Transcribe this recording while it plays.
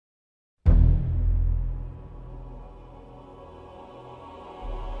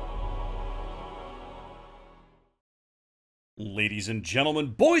Ladies and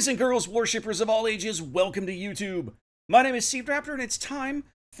gentlemen, boys and girls, worshippers of all ages, welcome to YouTube. My name is SeaRaptor, and it's time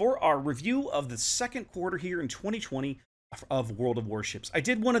for our review of the second quarter here in 2020 of World of Warships. I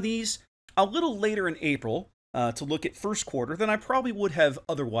did one of these a little later in April to look at first quarter than I probably would have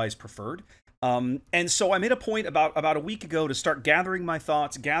otherwise preferred. And so I made a point about a week ago to start gathering my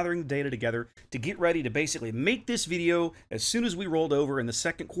thoughts, gathering the data together to get ready to basically make this video as soon as we rolled over and the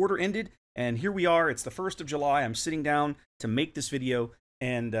second quarter ended. And here we are, it's the 1st of July, I'm sitting down to make this video,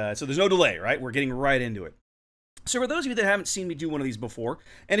 and so there's no delay, right? We're getting right into it. So for those of you that haven't seen me do one of these before,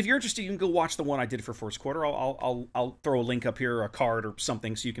 and if you're interested, you can go watch the one I did for first quarter. I'll throw a link up here, or a card or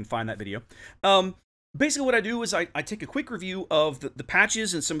something, so you can find that video. Basically what I do is I take a quick review of the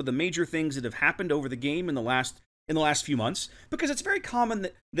patches and some of the major things that have happened over the game in the last few months, because it's very common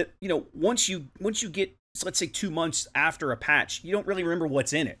that you know, once you get, so let's say 2 months after a patch, you don't really remember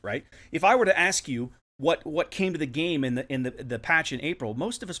what's in it, right? If I were to ask you what came to the game in the patch in April,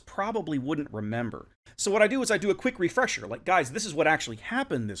 most of us probably wouldn't remember. So what I do is I do a quick refresher, like, guys, this is what actually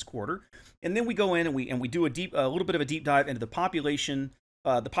happened this quarter, and then we go in and we do a little bit of a deep dive into the population,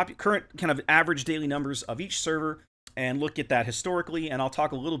 current kind of average daily numbers of each server, and look at that historically. And I'll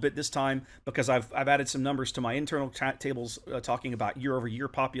talk a little bit this time because I've added some numbers to my internal chat tables talking about year-over-year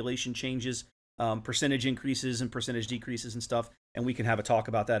population changes, percentage increases and percentage decreases and stuff, and we can have a talk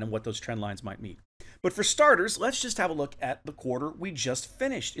about that and what those trend lines might mean. But for starters, let's just have a look at the quarter we just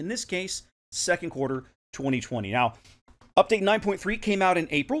finished. In this case, second quarter 2020. Now, update 9.3 came out in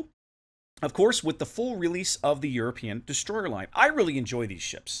April, of course, with the full release of the European destroyer line. I really enjoy these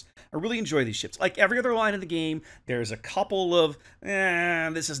ships. I really enjoy these ships. Like every other line in the game, there's a couple of,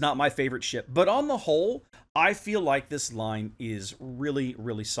 this is not my favorite ship. But on the whole, I feel like this line is really,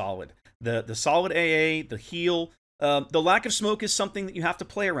 really solid. The solid AA, the heal, the lack of smoke is something that you have to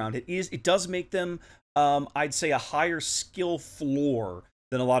play around. It does make them, I'd say, a higher skill floor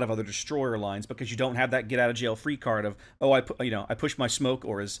than a lot of other destroyer lines, because you don't have that get out of jail free card of, oh, I push my smoke,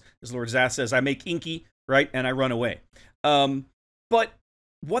 or as Lord Zaz says, I make inky, right, and I run away. But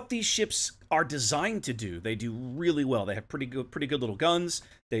what these ships are designed to do, they do really well. They have pretty good little guns.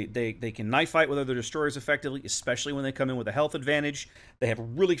 They can knife fight with other destroyers effectively, especially when they come in with a health advantage. They have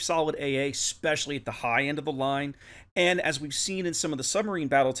really solid AA, especially at the high end of the line. And as we've seen in some of the submarine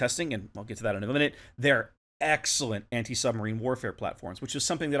battle testing, and I'll get to that in a minute, they're excellent anti-submarine warfare platforms, which is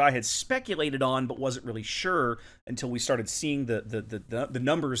something that I had speculated on but wasn't really sure until we started seeing the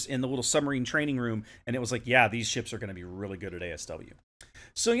numbers in the little submarine training room, and it was like, yeah, these ships are going to be really good at ASW.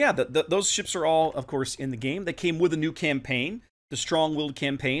 So yeah, those ships are all, of course, in the game. They came with a new campaign, the Strong-Willed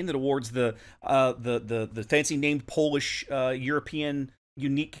campaign, that awards the fancy named Polish European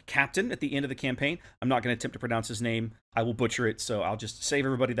unique captain at the end of the campaign. I'm not going to attempt to pronounce his name. I will butcher it, so I'll just save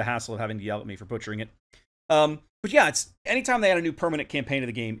everybody the hassle of having to yell at me for butchering it. But yeah, it's anytime they add a new permanent campaign to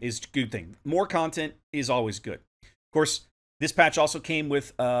the game is a good thing. More content is always good. Of course, this patch also came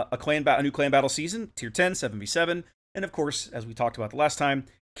with a new clan battle season, tier 10, 7v7, and of course, as we talked about the last time,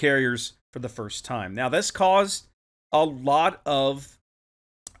 carriers for the first time. Now, this caused a lot of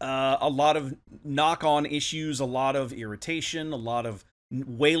knock-on issues, a lot of irritation, a lot of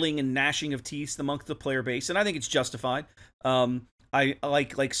wailing and gnashing of teeth amongst the player base, and I think it's justified. I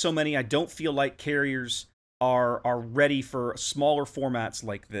like so many, I don't feel like carriers are ready for smaller formats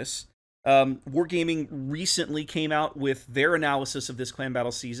like this. Wargaming recently came out with their analysis of this clan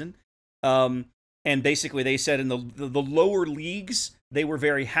battle season, and basically they said in the lower leagues, they were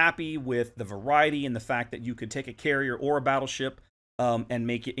very happy with the variety and the fact that you could take a carrier or a battleship and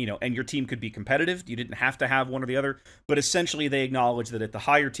make it, and your team could be competitive. You didn't have to have one or the other, but essentially they acknowledged that at the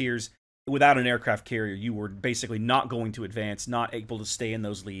higher tiers, without an aircraft carrier, you were basically not going to advance, not able to stay in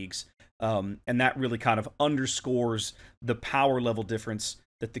those leagues. And that really kind of underscores the power level difference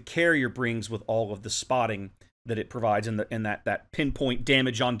that the carrier brings with all of the spotting that it provides, and that pinpoint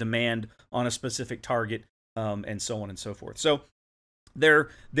damage on demand on a specific target, and so on and so forth. So they're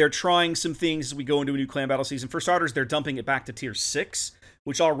trying some things as we go into a new clan battle season. For starters, they're dumping it back to tier 6,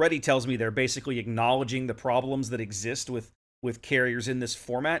 which already tells me they're basically acknowledging the problems that exist with carriers in this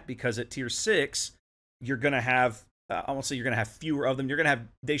format, because at tier 6, you're going to have, I won't say you're going to have fewer of them.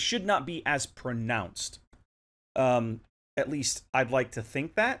 They should not be as pronounced. At least I'd like to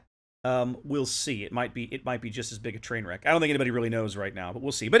think that. We'll see. It might be just as big a train wreck. I don't think anybody really knows right now, but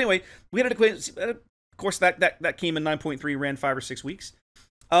we'll see. But anyway, we had of course that came in 9.3, ran 5 or 6 weeks.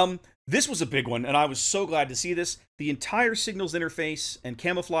 This was a big one, and I was so glad to see this. The entire signals interface and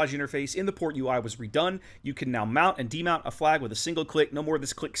camouflage interface in the port UI was redone. You can now mount and demount a flag with a single click. No more of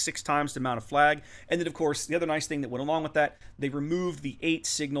this click 6 times to mount a flag. And then, of course, the other nice thing that went along with that, they removed the 8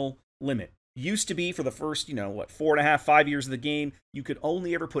 signal limit. Used to be for the first, you know, what, 4.5, 5 years of the game, you could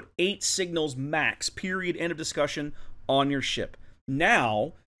only ever put 8 signals max, period, end of discussion, on your ship.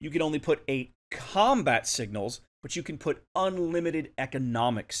 Now, you can only put 8 combat signals, but you can put unlimited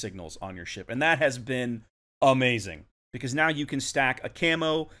economic signals on your ship. And that has been amazing, because now you can stack a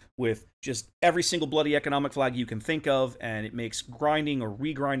camo with just every single bloody economic flag you can think of, and it makes grinding or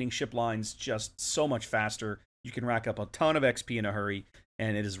regrinding ship lines just so much faster. You can rack up a ton of XP in a hurry,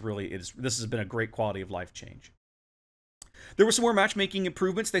 and this has been a great quality of life change. There were some more matchmaking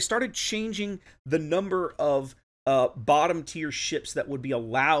improvements. They started changing the number of bottom tier ships that would be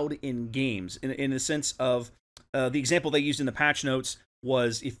allowed in games, in the sense of the example they used in the patch notes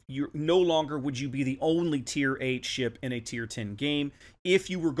was, if you're no longer would you be the only tier 8 ship in a tier 10 game. If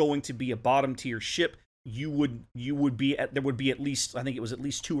you were going to be a bottom tier ship, there would be at least, I think it was at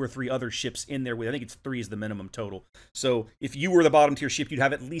least 2 or 3 other ships in there. I think it's 3 is the minimum total. So if you were the bottom tier ship, you'd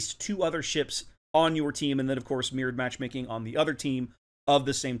have at least 2 other ships on your team, and then of course mirrored matchmaking on the other team of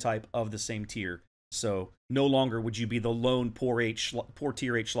the same type, of the same tier. So no longer would you be the lone poor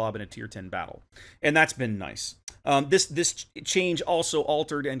tier 8 slob in a tier 10 battle, and that's been nice. This change also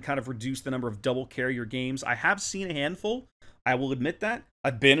altered and kind of reduced the number of double carrier games. I have seen a handful, I will admit that.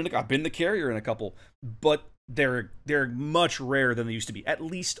 I've been the carrier in a couple, but they're much rarer than they used to be, at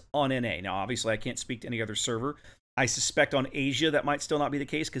least on NA. Now, obviously, I can't speak to any other server. I suspect on Asia that might still not be the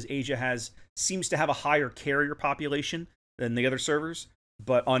case, because Asia seems to have a higher carrier population than the other servers.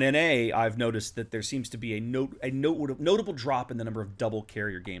 But on NA, I've noticed that there seems to be a notable drop in the number of double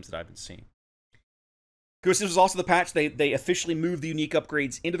carrier games that I've been seeing. Of course, this was also the patch. They officially moved the unique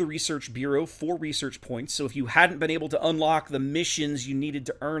upgrades into the Research Bureau for research points. So if you hadn't been able to unlock the missions you needed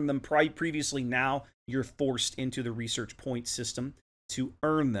to earn them previously, now you're forced into the research point system to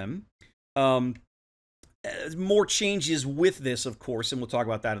earn them. More changes with this, of course, and we'll talk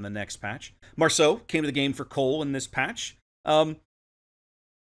about that in the next patch. Marceau came to the game for Cole in this patch.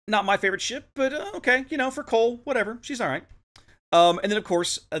 Not my favorite ship, but okay, you know, for Cole, whatever. She's all right. And then, of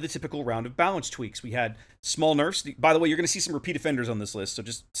course, the typical round of balance tweaks. We had small nerfs. By the way, you're going to see some repeat offenders on this list, so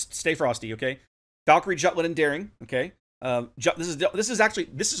just stay frosty, okay? Valkyrie, Jutland, and Daring, okay? This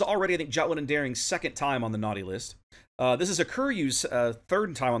is already, I think, Jutland and Daring's second time on the naughty list. This is Akuryu's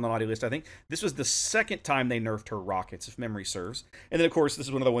third time on the naughty list, I think. This was the second time they nerfed her rockets, if memory serves. And then, of course, this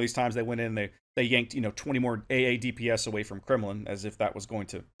is one of these times they went in and they yanked, you know, 20 more AA DPS away from Kremlin, as if that was going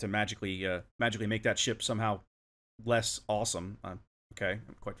to magically make that ship somehow less awesome. Okay, I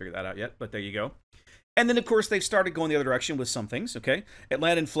haven't quite figured that out yet, but there you go. And then, of course, they've started going the other direction with some things, okay?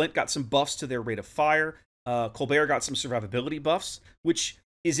 Atlanta and Flint got some buffs to their rate of fire. Colbert got some survivability buffs, which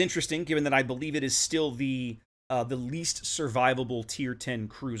is interesting, given that I believe it is still the least survivable tier 10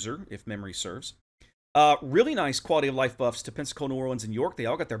 cruiser, if memory serves. Really nice quality of life buffs to Pensacola, New Orleans, and York. They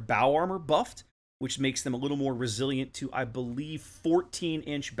all got their bow armor buffed, which makes them a little more resilient to, I believe,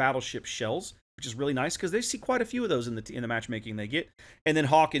 14-inch battleship shells, which is really nice, because they see quite a few of those in the matchmaking they get. And then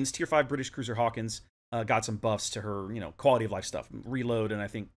Hawkins, tier 5 British cruiser Hawkins, got some buffs to her, you know, quality of life stuff, reload, and I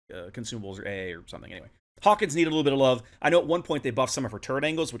think consumables or AA or something. Anyway, Hawkins needed a little bit of love. I know at one point they buffed some of her turret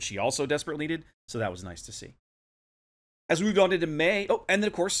angles, which she also desperately needed, so that was nice to see. As we moved on into May, oh, and then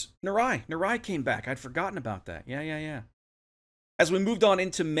of course Narai. Narai came back. I'd forgotten about that. Yeah. As we moved on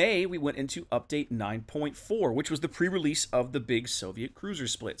into May, we went into update 9.4, which was the pre-release of the big Soviet cruiser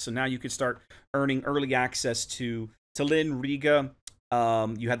split. So now you could start earning early access to Tallinn, Riga.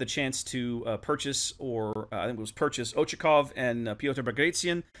 You had the chance to purchase, or I think it was purchase, Ochakov and Pyotr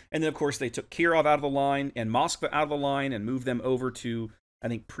Bagration. And then, of course, they took Kirov out of the line and Moskva out of the line and moved them over to, I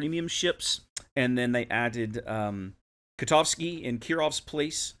think, premium ships. And then they added Kotovsky in Kirov's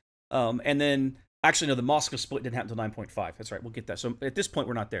place. And then, actually, no, the Moscow split didn't happen until 9.5. That's right, we'll get that. So at this point,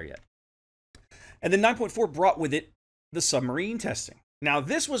 we're not there yet. And then 9.4 brought with it the submarine testing. Now,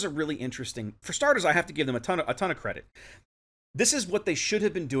 this was a really interesting... For starters, I have to give them a ton of credit. This is what they should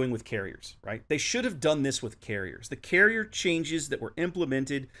have been doing with carriers, right? They should have done this with carriers. The carrier changes that were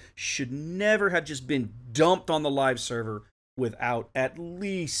implemented should never have just been dumped on the live server without at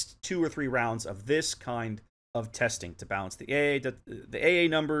least 2 or 3 rounds of this kind of testing to balance the AA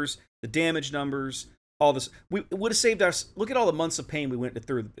numbers, the damage numbers, all this. It would have saved us. Look at all the months of pain we went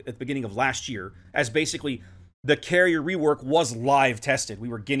through at the beginning of last year, as basically the carrier rework was live tested. We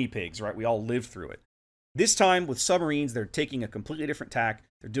were guinea pigs, right? We all lived through it. This time with submarines, they're taking a completely different tack.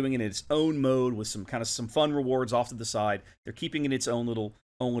 They're doing it in its own mode with some fun rewards off to the side. They're keeping it its own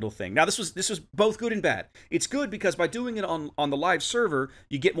little thing. Now, this was both good and bad. It's good because by doing it on the live server,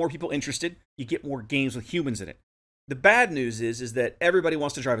 you get more people interested. You get more games with humans in it. The bad news is that everybody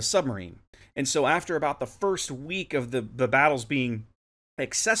wants to drive a submarine. And so after about the first week of the battles being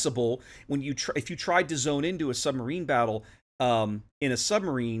accessible when if you tried to zone into a submarine battle. In a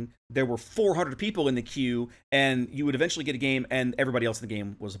submarine, there were 400 people in the queue, and you would eventually get a game, and everybody else in the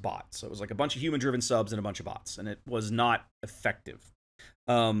game was a bot. So it was like a bunch of human-driven subs and a bunch of bots, and it was not effective.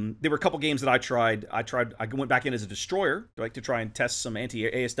 There were a couple games that I tried. I went back in as a destroyer, like to try and test some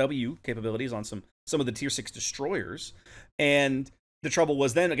anti-ASW capabilities on some of the tier 6 destroyers. And the trouble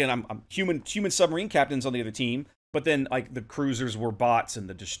was then, again, I'm human submarine captains on the other team, but then, like, the cruisers were bots and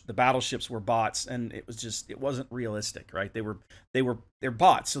the battleships were bots, and it wasn't realistic, right? They're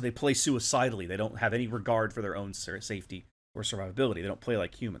bots, so they play suicidally. They don't have any regard for their own safety or survivability. They don't play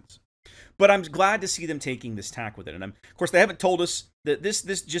like humans. But I'm glad to see them taking this tack with it. And of course, they haven't told us that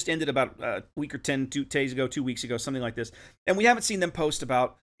this just ended about a week or 2 days ago, 2 weeks ago, something like this. And we haven't seen them post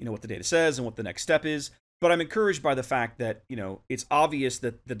about, what the data says and what the next step is. But I'm encouraged by the fact that, it's obvious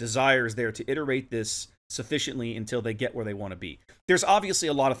that the desire is there to iterate this sufficiently until they get where they want to be. There's obviously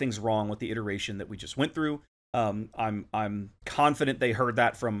a lot of things wrong with the iteration that we just went through. I'm confident they heard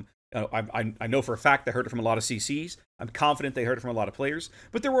that from, I know for a fact they heard it from a lot of CCs. I'm confident they heard it from a lot of players.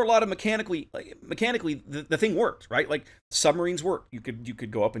 But there were a lot of mechanically, the thing worked, right? Like, submarines work. You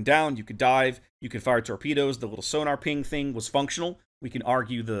could go up and down, you could dive, you could fire torpedoes. The little sonar ping thing was functional. We can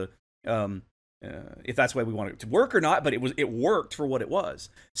argue if that's the way we want it to work or not, but it worked for what it was.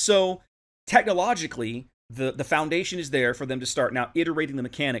 So technologically, the foundation is there for them to start now iterating the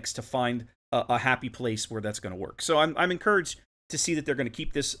mechanics to find a happy place where that's going to work. So I'm encouraged to see that they're going to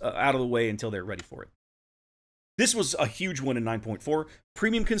keep this out of the way until they're ready for it. This was a huge one in 9.4.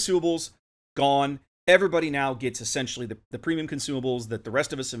 Premium consumables, gone. Everybody now gets essentially the premium consumables that the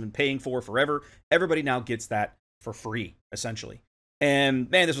rest of us have been paying for forever. Everybody now gets that for free, essentially. And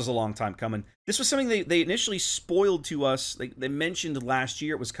man, this was a long time coming. This was something they initially spoiled to us. They mentioned last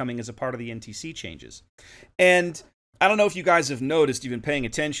year it was coming as a part of the NTC changes. And I don't know if you guys have noticed, you've been paying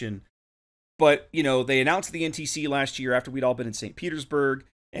attention, but, they announced the NTC last year after we'd all been in St. Petersburg,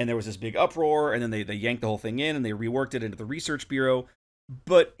 and there was this big uproar, and then they yanked the whole thing in, and they reworked it into the Research Bureau.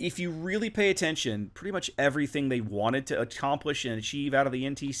 But if you really pay attention, pretty much everything they wanted to accomplish and achieve out of the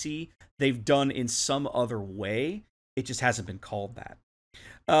NTC, they've done in some other way. It just hasn't been called that.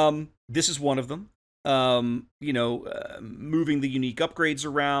 This is one of them. Moving the unique upgrades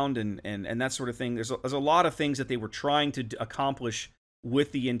around and that sort of thing. There's a lot of things that they were trying to accomplish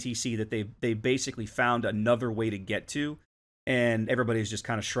with the NTC that they basically found another way to get to, and everybody's just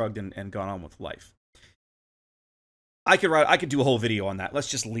kind of shrugged and gone on with life. I could do a whole video on that. Let's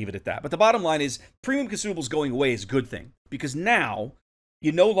just leave it at that. But the bottom line is, premium consumables going away is a good thing, because now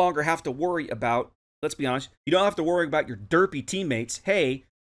you no longer have to worry about, let's be honest, you don't have to worry about your derpy teammates. Hey,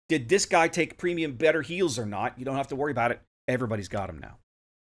 did this guy take premium better heals or not? You don't have to worry about it. Everybody's got them now.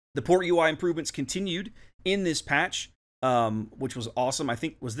 The port UI improvements continued in this patch, which was awesome. I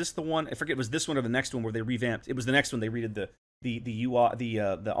think, was this the one? I forget, was this one or the next one where they revamped? It was the next one. They redid the UI,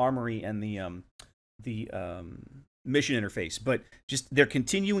 the armory and the mission interface. But just they're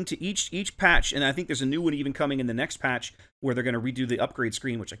continuing to each patch, and I think there's a new one even coming in the next patch where they're going to redo the upgrade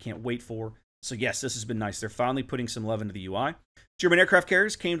screen, which I can't wait for. So yes, this has been nice. They're finally putting some love into the UI. German aircraft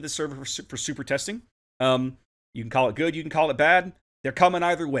carriers came to the server for super testing. You can call it good, you can call it bad. They're coming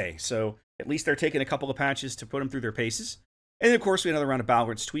either way. So at least they're taking a couple of patches to put them through their paces. And then, of course, we had another round of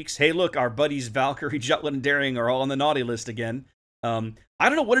balance tweaks. Hey, look, our buddies Valkyrie, Jutland, and Daring are all on the naughty list again. I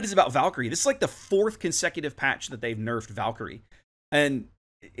don't know what it is about Valkyrie. This is like the 4th consecutive patch that they've nerfed Valkyrie. And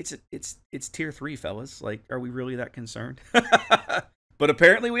it's tier 3, fellas. Like, are we really that concerned? But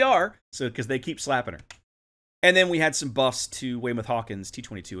apparently we are, so because they keep slapping her. And then we had some buffs to Weymouth Hawkins,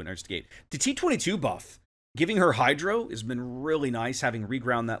 T-22, and Ernst Gate. The T-22 buff, giving her Hydro, has been really nice, having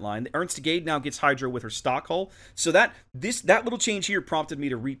reground that line. Ernst Gate now gets Hydro with her stock hull. So that little change here prompted me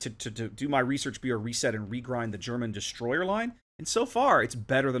to do my Research Bureau reset and regrind the German destroyer line. And so far, it's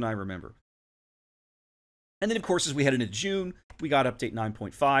better than I remember. And then, of course, as we head into June, we got update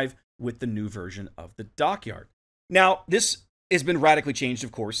 9.5 with the new version of the Dockyard. Now, this has been radically changed,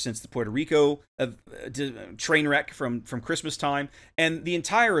 of course, since the Puerto Rico train wreck from Christmas time. And the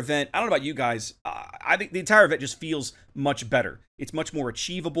entire event, I don't know about you guys, I think the entire event just feels much better. It's much more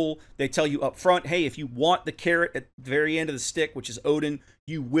achievable. They tell you up front, hey, if you want the carrot at the very end of the stick, which is Odin,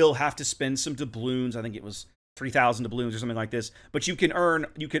 you will have to spend some doubloons. I think it was 3,000 doubloons or something like this. But you can earn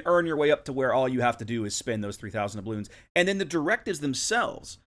your way up to where all you have to do is spend those 3,000 doubloons. And then the directives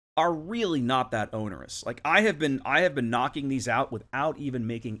themselves are really not that onerous. Like, I have been knocking these out without even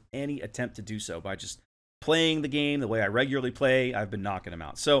making any attempt to do so. By just playing the game the way I regularly play, I've been knocking them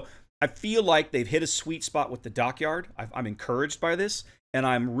out. So I feel like they've hit a sweet spot with the Dockyard. I'm encouraged by this, and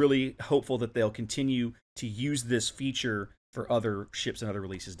I'm really hopeful that they'll continue to use this feature for other ships and other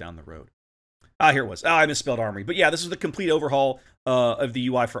releases down the road. Here it was. I misspelled Armory. But yeah, this is the complete overhaul of the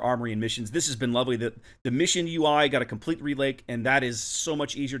UI for Armory and missions. This has been lovely. The mission UI got a complete relake, and that is so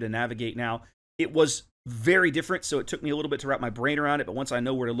much easier to navigate now. It was very different, so it took me a little bit to wrap my brain around it, but once I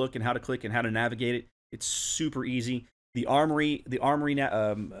know where to look and how to click and how to navigate it, it's super easy. The Armory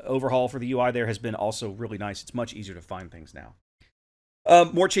overhaul for the UI there has been also really nice. It's much easier to find things now.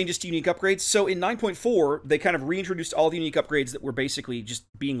 More changes to unique upgrades. So in 9.4, they kind of reintroduced all the unique upgrades that were basically just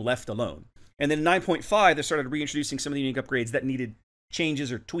being left alone. And then in 9.5, they started reintroducing some of the unique upgrades that needed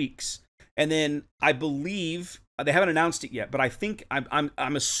changes or tweaks. And then I believe they haven't announced it yet, but I think I'm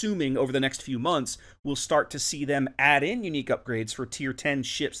assuming over the next few months we'll start to see them add in unique upgrades for tier 10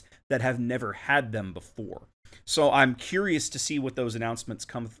 ships that have never had them before. So I'm curious to see what those announcements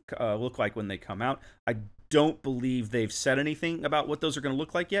look like when they come out. I don't believe they've said anything about what those are going to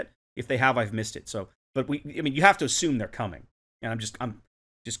look like yet. If they have, I've missed it. So, but I mean, you have to assume they're coming, and I'm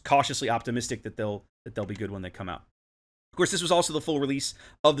just cautiously optimistic that they'll be good when they come out. Of course, this was also the full release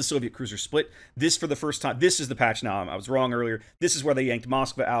of the Soviet cruiser split. This, for the first time, this is the patch now. I was wrong earlier. This is where they yanked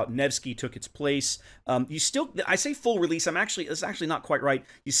Moskva out. Nevsky took its place. I say full release. It's actually not quite right.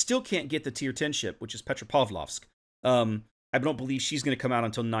 You still can't get the tier 10 ship, which is Petropavlovsk. I don't believe she's going to come out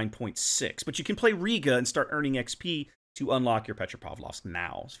until 9.6. But you can play Riga and start earning XP to unlock your Petropavlovsk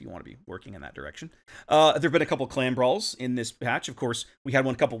now, if you want to be working in that direction. There have been a couple clan brawls in this patch. Of course, we had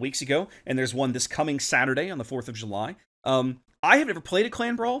one a couple weeks ago, and there's one this coming Saturday on the 4th of July. I have never played a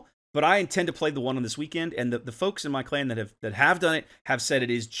clan brawl, but I intend to play the one on this weekend, and the folks in my clan that have done it have said it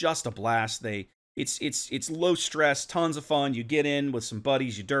is just a blast. It's low stress, tons of fun. You get in with some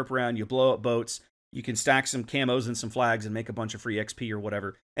buddies, you derp around, you blow up boats, you can stack some camos and some flags and make a bunch of free XP or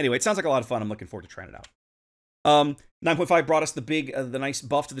whatever. Anyway, it sounds like a lot of fun. I'm looking forward to trying it out. 9.5 brought us the nice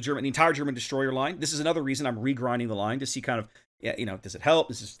buff to the entire German destroyer line. This is another reason I'm regrinding the line to see kind of, does it help?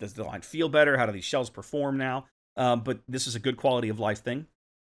 Does the line feel better? How do these shells perform now? But this is a good quality of life thing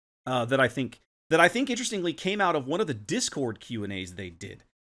that I think interestingly came out of one of the Discord Q&As they did.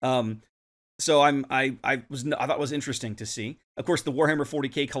 So I thought it was interesting to see. Of course, the Warhammer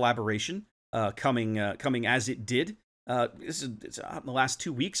 40K collaboration coming as it did. It's out in the last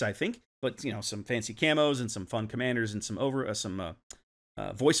 2 weeks, I think. But some fancy camos and some fun commanders and some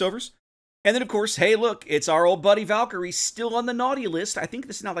voiceovers. And then, of course, hey, look, it's our old buddy Valkyrie still on the naughty list. I think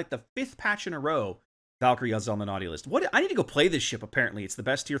this is now like the 5th patch in a row Valkyrie is on the naughty list. I need to go play this ship, apparently. It's the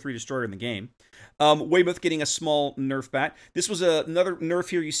best tier 3 destroyer in the game. Weymouth getting a small nerf bat. This was another nerf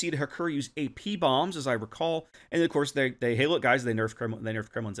here. You see to her use AP bombs, as I recall. And, of course, hey, look, guys, they nerfed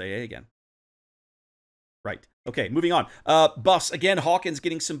Kremlin's AA again. Right. Okay, moving on. Buffs. Again, Hawkins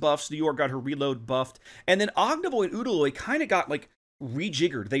getting some buffs. New York got her reload buffed. And then Ognivoy and Udaloy kind of got,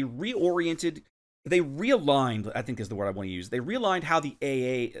 rejiggered. They reoriented. They realigned, I think is the word I want to use. They realigned how the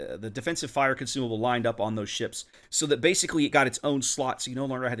AA, the defensive fire consumable, lined up on those ships so that basically it got its own slot, so you no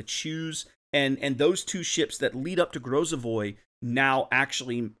longer had to choose. And those two ships that lead up to Grozovoy now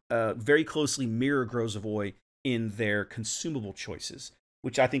actually very closely mirror Grozovoy in their consumable choices,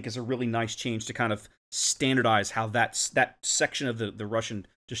 which I think is a really nice change to kind of standardize how that section of the Russian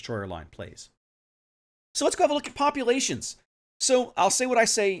destroyer line plays. So let's go have a look at populations. So I'll say what I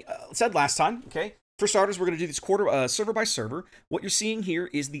said last time, okay? For starters, we're going to do this server by server. What you're seeing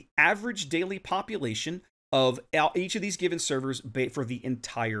here is the average daily population of each of these given servers for the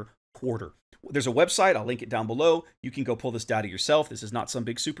entire quarter. There's a website. I'll link it down below. You can go pull this data yourself. This is not some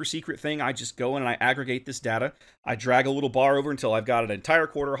big super secret thing. I just go in and I aggregate this data. I drag a little bar over until I've got an entire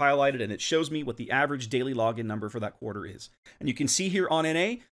quarter highlighted, and it shows me what the average daily login number for that quarter is. And you can see here on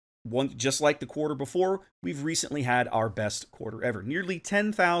NA, just like the quarter before, we've recently had our best quarter ever. Nearly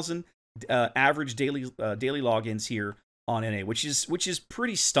 10,000 average daily logins here on NA, which is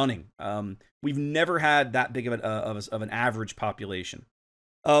pretty stunning. We've never had that big of an average population.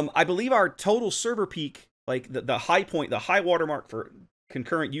 I believe our total server peak, the high point, the high watermark for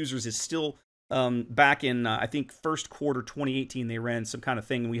concurrent users, is still back in I think first quarter 2018. They ran some kind of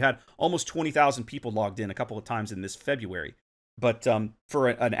thing. We had almost 20,000 people logged in a couple of times in this February. But for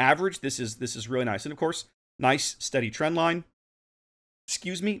an average, this is really nice. And of course, nice steady trend line.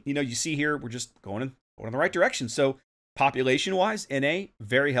 Excuse me. You see here, we're just going in the right direction. So population-wise, NA,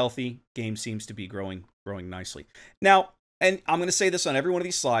 very healthy. Game seems to be growing nicely. Now, and I'm going to say this on every one of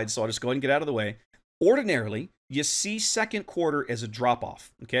these slides, so I'll just go ahead and get out of the way. Ordinarily, you see second quarter as a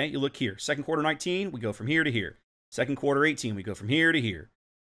drop-off. Okay, you look here. Second quarter 19, we go from here to here. Second quarter 18, we go from here to here.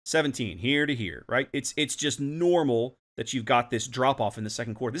 17, here to here, right? It's just normal that you've got this drop-off in the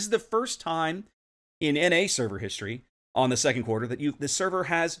second quarter. This is the first time in NA server history on the second quarter that the server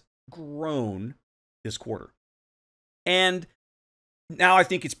has grown this quarter. And now I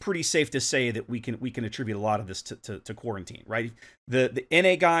think it's pretty safe to say that we can attribute a lot of this to quarantine, right? The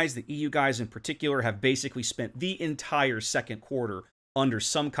NA guys, the EU guys in particular, have basically spent the entire second quarter under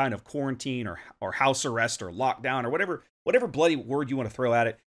some kind of quarantine or house arrest or lockdown or whatever bloody word you want to throw at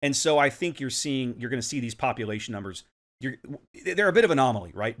it. And so I think you're going to see these population numbers. They're a bit of an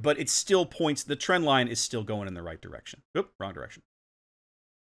anomaly, right? But it still points, the trend line is still going in the right direction. Oop, wrong direction.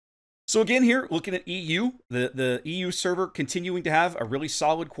 So again here, looking at EU, the EU server continuing to have a really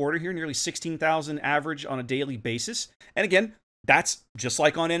solid quarter here, nearly 16,000 average on a daily basis. And again, that's just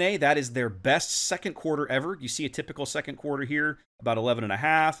like on NA, that is their best second quarter ever. You see a typical second quarter here, about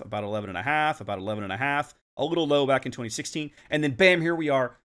 11.5, about 11.5, about 11.5, a little low back in 2016. And then bam, here we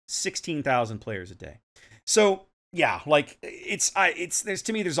are, 16,000 players a day. So yeah, like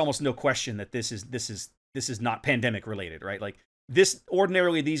to me, there's almost no question that this is not pandemic related, right? Like,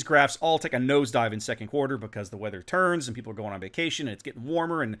 ordinarily, these graphs all take a nosedive in second quarter because the weather turns and people are going on vacation and it's getting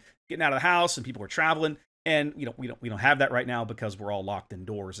warmer and getting out of the house and people are traveling. And we don't have that right now because we're all locked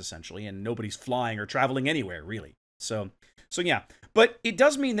indoors essentially, and nobody's flying or traveling anywhere really. So yeah, but it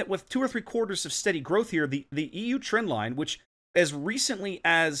does mean that with 2 or 3 quarters of steady growth here, the EU trend line, which as recently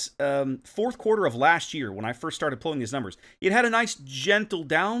as fourth quarter of last year, when I first started pulling these numbers, it had a nice gentle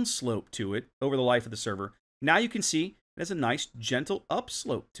downslope to it over the life of the server. Now you can see it has a nice gentle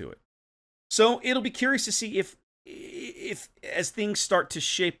upslope to it. So it'll be curious to see if as things start to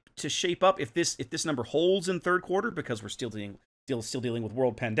shape up, if this number holds in third quarter because we're still dealing with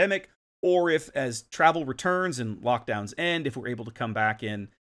world pandemic, or if as travel returns and lockdowns end, if we're able to come back in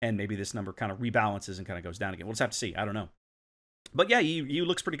and maybe this number kind of rebalances and kind of goes down again. We'll just have to see. I don't know. But yeah, EU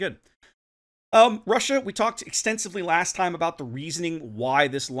looks pretty good. Russia, we talked extensively last time about the reasoning why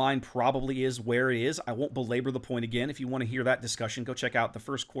this line probably is where it is. I won't belabor the point again. If you want to hear that discussion, go check out the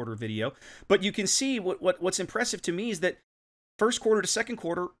first quarter video. But you can see what's impressive to me is that first quarter to second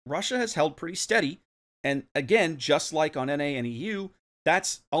quarter, Russia has held pretty steady. And again, just like on NA and EU,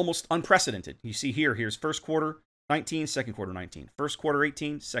 that's almost unprecedented. You see here's first quarter 19, second quarter 19, first quarter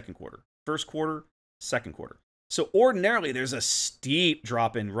 18, second quarter, first quarter, second quarter. So ordinarily, there's a steep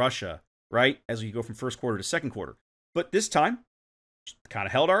drop in Russia, right, as we go from first quarter to second quarter. But this time, kind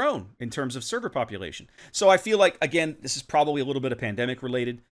of held our own in terms of server population. So I feel like, again, this is probably a little bit of pandemic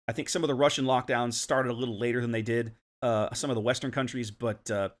related. I think some of the Russian lockdowns started a little later than they did some of the Western countries. But,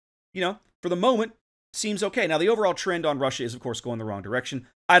 for the moment, seems okay. Now, the overall trend on Russia is, of course, going the wrong direction.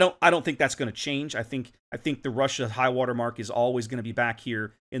 I don't think that's going to change. I think the Russia high water mark is always going to be back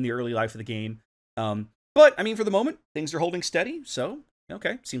here in the early life of the game. But, I mean, for the moment, things are holding steady. So,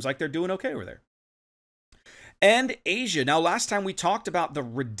 okay, seems like they're doing okay over there. And Asia. Now, last time we talked about the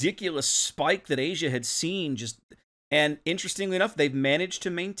ridiculous spike that Asia had seen. And interestingly enough, they've managed to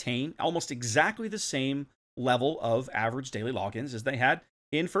maintain almost exactly the same level of average daily logins as they had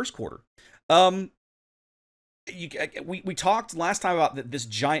in first quarter. We talked last time about that this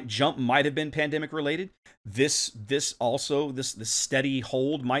giant jump might have been pandemic related. This steady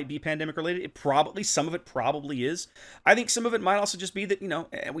hold might be pandemic related. Some of it probably is. I think some of it might also just be that,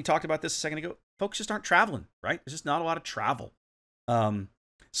 and we talked about this a second ago, folks just aren't traveling, right? There's just not a lot of travel.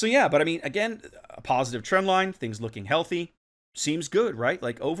 So yeah, but I mean, again, a positive trend line, things looking healthy, seems good, right?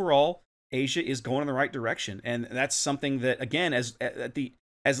 Like overall, Asia is going in the right direction. And that's something that, again, as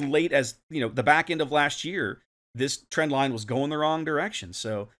late as, the back end of last year, this trend line was going the wrong direction.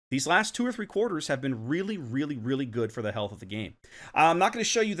 So these last 2 or 3 quarters have been really, really, really good for the health of the game. I'm not going to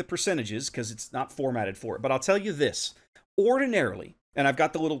show you the percentages because it's not formatted for it, but I'll tell you this. Ordinarily, and I've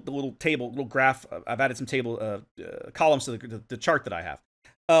got the little table, little graph, I've added some table columns to the chart that I have.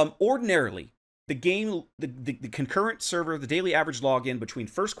 Ordinarily, the game, the concurrent server, the daily average login between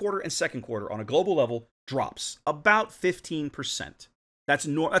first quarter and second quarter on a global level drops about 15%. That's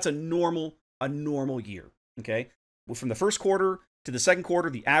a normal year. Okay, well, from the first quarter to the second quarter,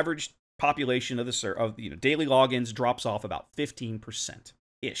 the average population of daily logins drops off about 15%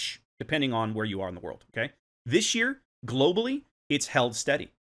 ish, depending on where you are in the world. Okay, this year globally, it's held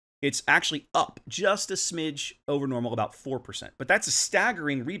steady. It's actually up just a smidge over normal, about 4%. But that's a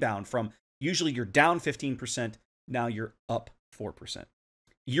staggering rebound from usually you're down 15%. Now you're up 4%.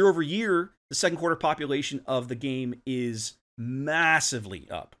 Year over year, the second quarter population of the game is massively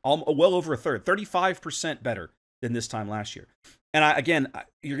up, well over a third, 35% better than this time last year. And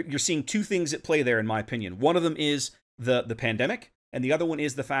you're seeing 2 things at play there, in my opinion. One of them is the pandemic, and the other one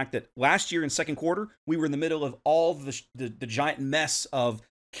is the fact that last year in second quarter, we were in the middle of all the giant mess of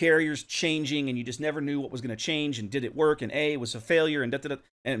carriers changing, and you just never knew what was going to change, and did it work, and it was a failure, and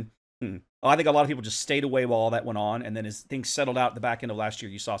I think a lot of people just stayed away while all that went on, and then as things settled out at the back end of last year,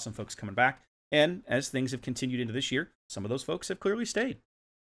 you saw some folks coming back. And as things have continued into this year, some of those folks have clearly stayed.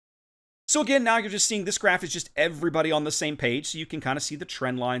 So again, now you're just seeing this graph is just everybody on the same page, so you can kind of see the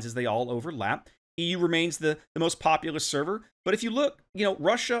trend lines as they all overlap. EU remains the most populous server, but if you look,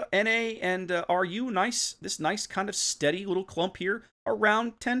 Russia, NA, and RU, this nice kind of steady little clump here,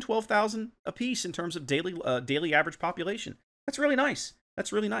 around 10, 12,000 apiece in terms of daily average population. That's really nice.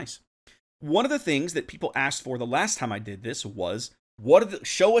 That's really nice. One of the things that people asked for the last time I did this was,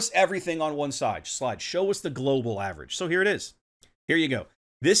 show us everything on one slide. Show us the global average. So here it is. Here you go.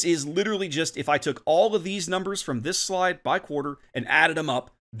 This is literally just, if I took all of these numbers from this slide by quarter and added them up,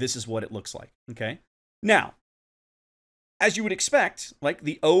 this is what it looks like, okay? Now, as you would expect, like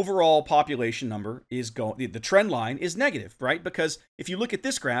the overall population number is the trend line is negative, right? Because if you look at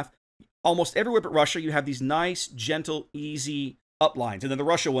this graph, almost everywhere but Russia, you have these nice, gentle, easy up lines. And then the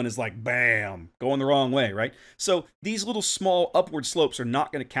Russia one is like, bam, going the wrong way, right? So these little small upward slopes are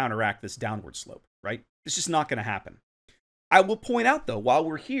not going to counteract this downward slope, right? It's just not going to happen. I will point out, though, while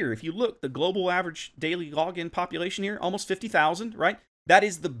we're here, if you look, the global average daily login population here, almost 50,000, right? That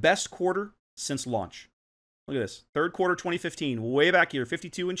is the best quarter since launch. Look at this. Third quarter 2015, way back here,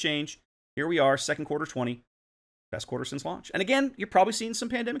 52 and change. Here we are, second quarter 20. Best quarter since launch. And again, you're probably seeing some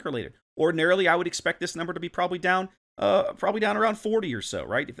pandemic related. Ordinarily, I would expect this number to be probably down around 40 or so,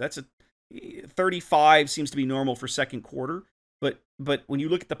 right? If that's 35 seems to be normal for second quarter. But when you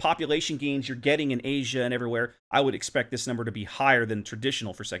look at the population gains you're getting in Asia and everywhere, I would expect this number to be higher than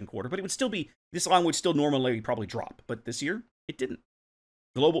traditional for second quarter. But it would still be, this line would still normally probably drop. But this year, it didn't.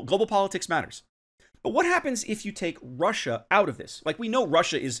 Global politics matters. But what happens if you take Russia out of this? Like, we know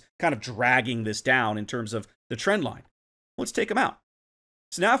Russia is kind of dragging this down in terms of the trend line. Let's take them out.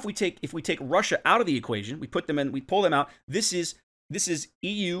 So now if we take Russia out of the equation, we put them in, we pull them out, this is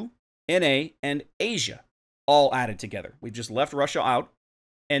EU, NA, and Asia all added together. We've just left Russia out.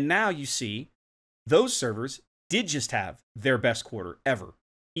 And now you see those servers did just have their best quarter ever.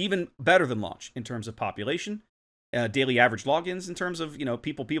 Even better than launch in terms of population, daily average logins in terms of,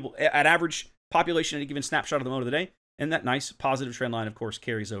 people at average population at a given snapshot of the mode of the day. And that nice positive trend line, of course,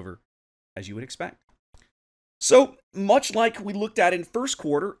 carries over as you would expect. So much like we looked at in first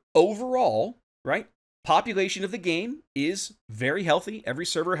quarter, overall, right, population of the game is very healthy. Every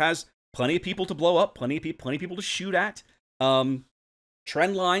server has plenty of people to blow up, plenty of people to shoot at.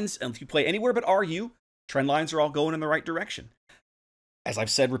 Trend lines, and if you play anywhere but RU, trend lines are all going in the right direction. As I've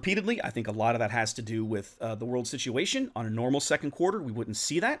said repeatedly, I think a lot of that has to do with the world situation. On a normal second quarter, we wouldn't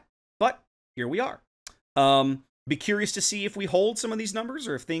see that, but here we are. Be curious to see if we hold some of these numbers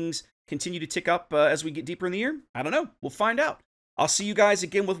or if things continue to tick up as we get deeper in the year. I don't know. We'll find out. I'll see you guys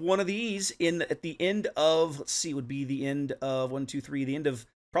again with one of these at the end of, let's see, would be the end of the end of,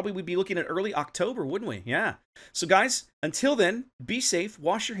 probably we'd be looking at early October, wouldn't we? Yeah. So guys, until then, be safe,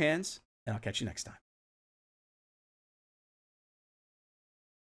 wash your hands, and I'll catch you next time.